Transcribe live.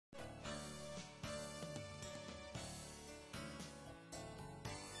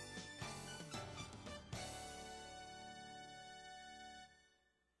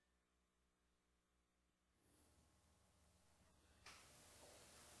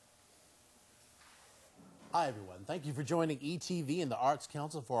Hi, everyone. Thank you for joining ETV and the Arts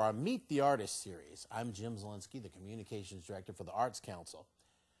Council for our Meet the Artist series. I'm Jim Zielinski, the Communications Director for the Arts Council.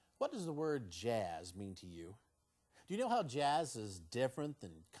 What does the word jazz mean to you? Do you know how jazz is different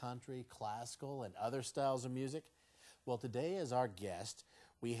than country, classical, and other styles of music? Well, today as our guest,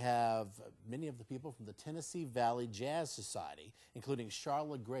 we have many of the people from the Tennessee Valley Jazz Society, including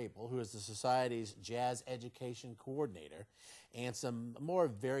Charla Grapel, who is the Society's Jazz Education Coordinator, and some more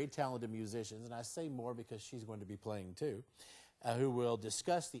very talented musicians, and I say more because she's going to be playing too, who will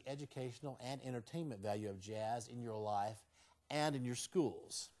discuss the educational and entertainment value of jazz in your life and in your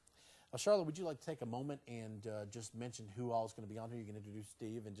schools. Charla, would you like to take a moment and just mention who all is going to be on here? You can introduce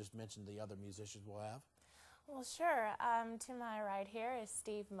Steve and just mention the other musicians we'll have. Well, sure. To my right here is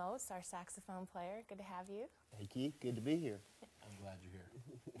Steve Mose, our saxophone player. Good to have you. Thank you. Good to be here. I'm glad you're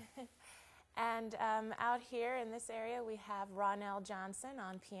here. And out here in this area, we have Ronell Johnson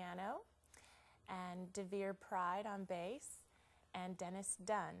on piano, and Devere Pride on bass, and Dennis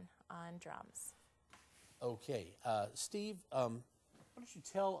Dunn on drums. Okay. Steve, why don't you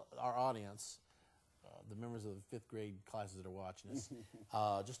tell our audience, the members of the fifth grade classes that are watching us,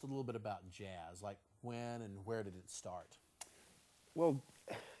 just a little bit about jazz, like when and where did it start? Well,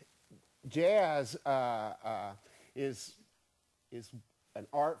 jazz is an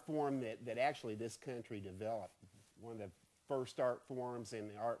art form that actually this country developed. One of the first art forms and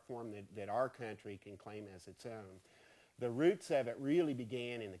the art form that our country can claim as its own. The roots of it really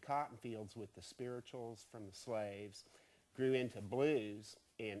began in the cotton fields with the spirituals from the slaves, grew into blues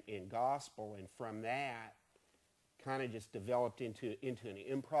and gospel, and from that kind of just developed into an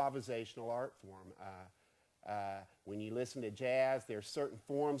improvisational art form. When you listen to jazz, there are certain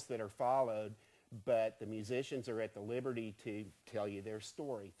forms that are followed, but the musicians are at the liberty to tell you their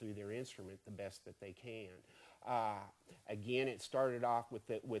story through their instrument the best that they can. Again, it started off with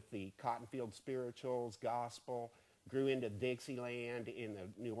the cotton field spirituals, gospel, grew into Dixieland in the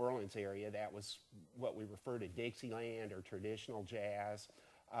New Orleans area. That was what we refer to Dixieland or traditional jazz.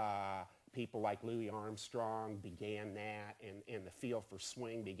 People like Louis Armstrong began that, and the feel for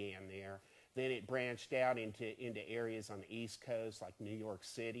swing began there. Then it branched out into areas on the East Coast like New York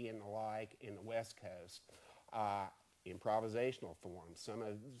City and the like, in the West Coast. Improvisational forms.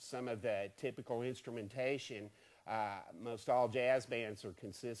 Some of the typical instrumentation, most all jazz bands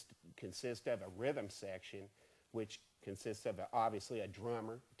consist of a rhythm section, which consists of obviously a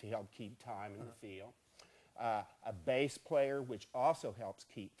drummer to help keep time in the feel, a bass player, which also helps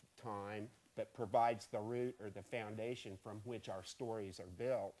keep time, but provides the root or the foundation from which our stories are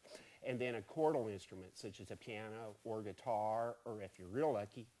built, and then a chordal instrument such as a piano or guitar, or if you're real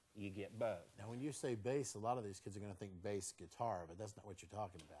lucky, you get both. Now, when you say bass, a lot of these kids are going to think bass guitar, but that's not what you're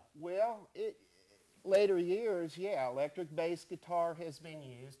talking about. Well, later years, yeah, electric bass guitar has been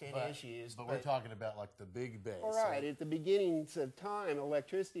used and is used. But we're talking about like the big bass. All right, at the beginnings of time,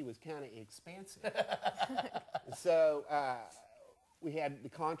 electricity was kind of expensive. So we had the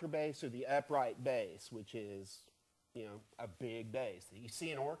contrabass or the upright bass, which is, a big bass that you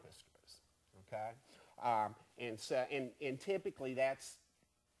see in orchestras, okay? And typically that's,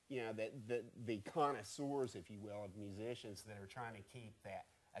 the connoisseurs, if you will, of musicians that are trying to keep that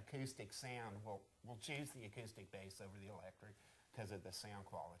acoustic sound will choose the acoustic bass over the electric because of the sound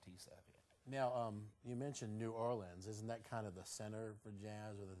qualities of it. Now, you mentioned New Orleans. Isn't that kind of the center for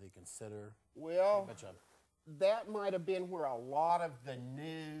jazz, or that they consider? Well, that might have been where a lot of the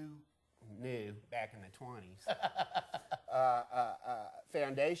new back in the 20s,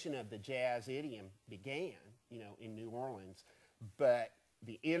 foundation of the jazz idiom began, in New Orleans. But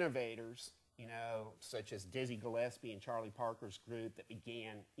the innovators, such as Dizzy Gillespie and Charlie Parker's group that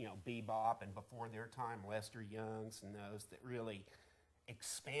began, bebop, and before their time, Lester Young's and those that really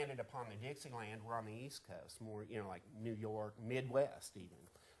expanded upon the Dixieland were on the East Coast, more, like New York, Midwest even.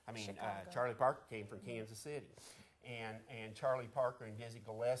 I mean, Charlie Parker came from Kansas City. And Charlie Parker and Dizzy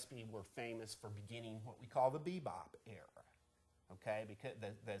Gillespie were famous for beginning what we call the bebop era, okay? Because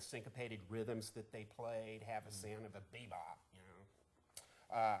the syncopated rhythms that they played have a sound of a bebop,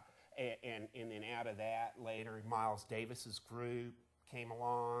 And then out of that, later, Miles Davis's group came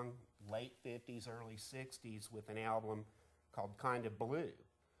along, late 50s, early 60s, with an album called Kind of Blue,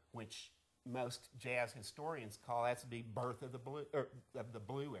 which most jazz historians call that's the birth of the blue era,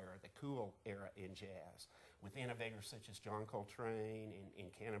 the cool era in jazz, with innovators such as John Coltrane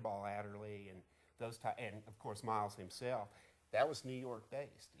and Cannonball Adderley and and of course Miles himself. That was New York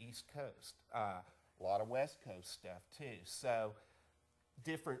based, East Coast, a lot of West Coast stuff too. So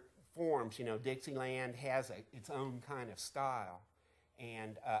different forms, Dixieland has its own kind of style,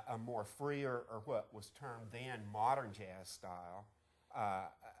 and a more freer, or what was termed then modern jazz style,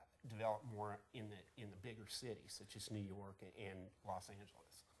 developed more in the bigger cities, such as New York and Los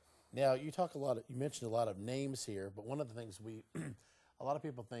Angeles. Now you mentioned a lot of names here, but one of the things a lot of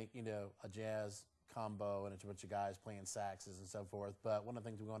people think, a jazz combo and it's a bunch of guys playing saxes and so forth. But one of the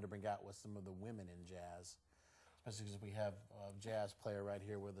things we wanted to bring out was some of the women in jazz, especially because we have a jazz player right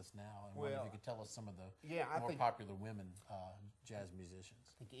here with us now. And wonder if you could tell us some of the more popular women jazz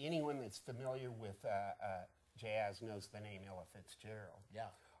musicians. I think anyone that's familiar with jazz knows the name Ella Fitzgerald.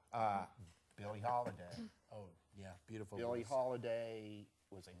 Yeah. Billie Holiday. Oh, yeah, beautiful Billie voice. Holiday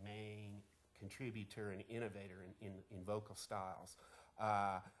was a main contributor and innovator in vocal styles.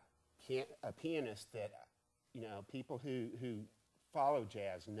 A pianist that, people who follow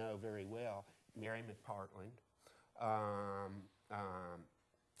jazz know very well, Mary McPartland,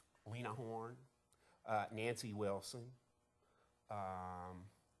 Lena Horne, Nancy Wilson,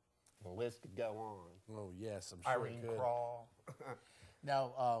 the list could go on. Oh, yes, I'm sure Irene it could. Krall.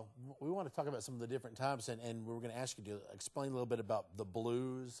 Now, we want to talk about some of the different times, and we're going to ask you to explain a little bit about the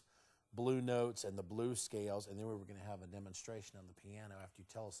blues, blue notes, and the blues scales, and then we're going to have a demonstration on the piano after you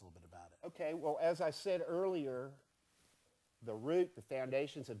tell us a little bit about it. Okay, well, as I said earlier, the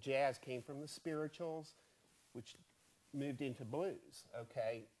foundations of jazz came from the spirituals, which moved into blues,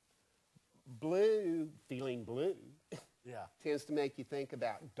 okay? Feeling blue, Yeah. tends to make you think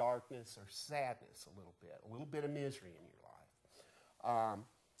about darkness or sadness a little bit of misery in your life.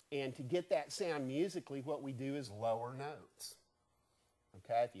 And to get that sound musically, what we do is lower notes.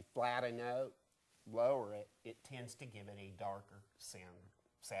 Okay, if you flat a note, lower it, it tends to give it a darker sound,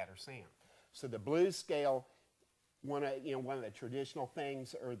 sadder sound. So the blues scale, one of the traditional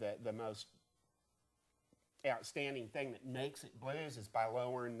things, or the most outstanding thing that makes it blues, is by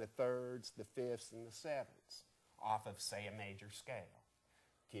lowering the thirds, the fifths, and the sevenths off of, say, a major scale.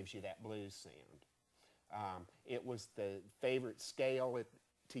 Gives you that blues sound. It was the favorite scale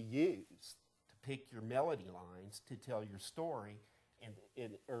to use to pick your melody lines to tell your story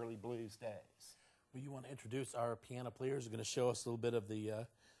in early blues days. Well, you want to introduce our piano players? You're going to show us a little bit of the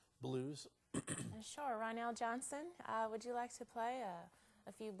blues. Sure. Ronell Johnson, would you like to play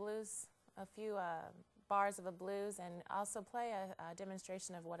a few bars of a blues, and also play a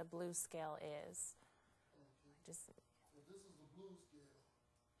demonstration of what a blues scale is? This is the blues scale.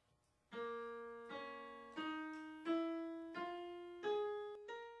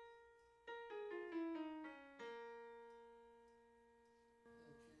 Okay,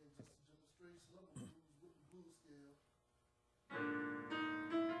 just a demonstration of a blues with the blues scale.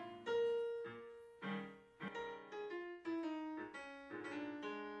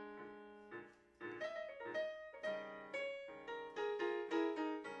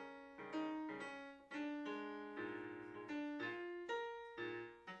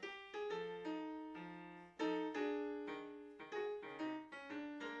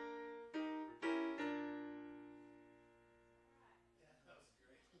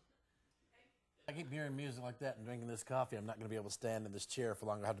 I keep hearing music like that and drinking this coffee. I'm not going to be able to stand in this chair for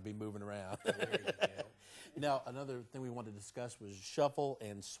long. I have to be moving around. Now, another thing we wanted to discuss was shuffle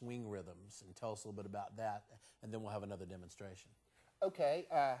and swing rhythms, and tell us a little bit about that, and then we'll have another demonstration. Okay,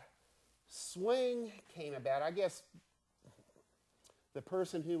 swing came about, I guess the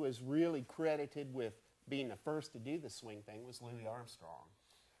person who was really credited with being the first to do the swing thing was Louis Armstrong,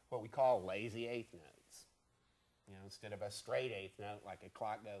 what we call lazy eighth notes. Instead of a straight eighth note, like a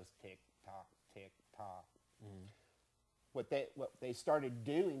clock goes tick, tock, tick, tock. Mm. What they started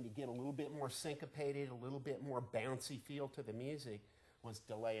doing to get a little bit more syncopated, a little bit more bouncy feel to the music, was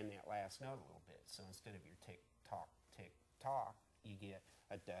delaying that last note a little bit. So instead of your tick, tock, you get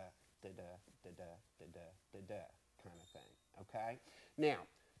a da, da, da, da, da, da, da, da, da kind of thing, okay? Now,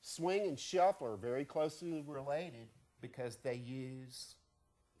 swing and shuffle are very closely related because they use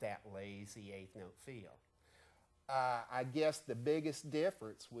that lazy eighth note feel. I guess the biggest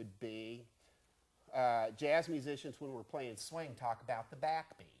difference would be jazz musicians, when we're playing swing, talk about the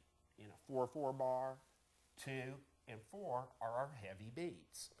backbeat. 4/4 bar, 2 and 4 are our heavy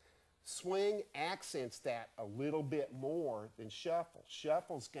beats. Swing accents that a little bit more than shuffle.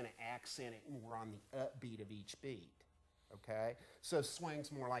 Shuffle's going to accent it more on the upbeat of each beat. Okay? So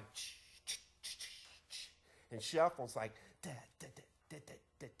swing's more like ch, ch, ch, ch, ch, and shuffle's like da, da, da, da, da,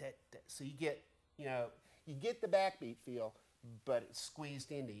 da, da, da. So you get, you get the backbeat feel, but it's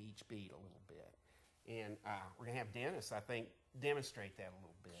squeezed into each beat a little bit. And we're going to have Dennis, I think, demonstrate that a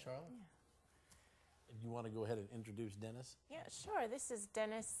little bit. Charlotte? You want to go ahead and introduce Dennis? Yeah, sure. This is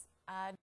Dennis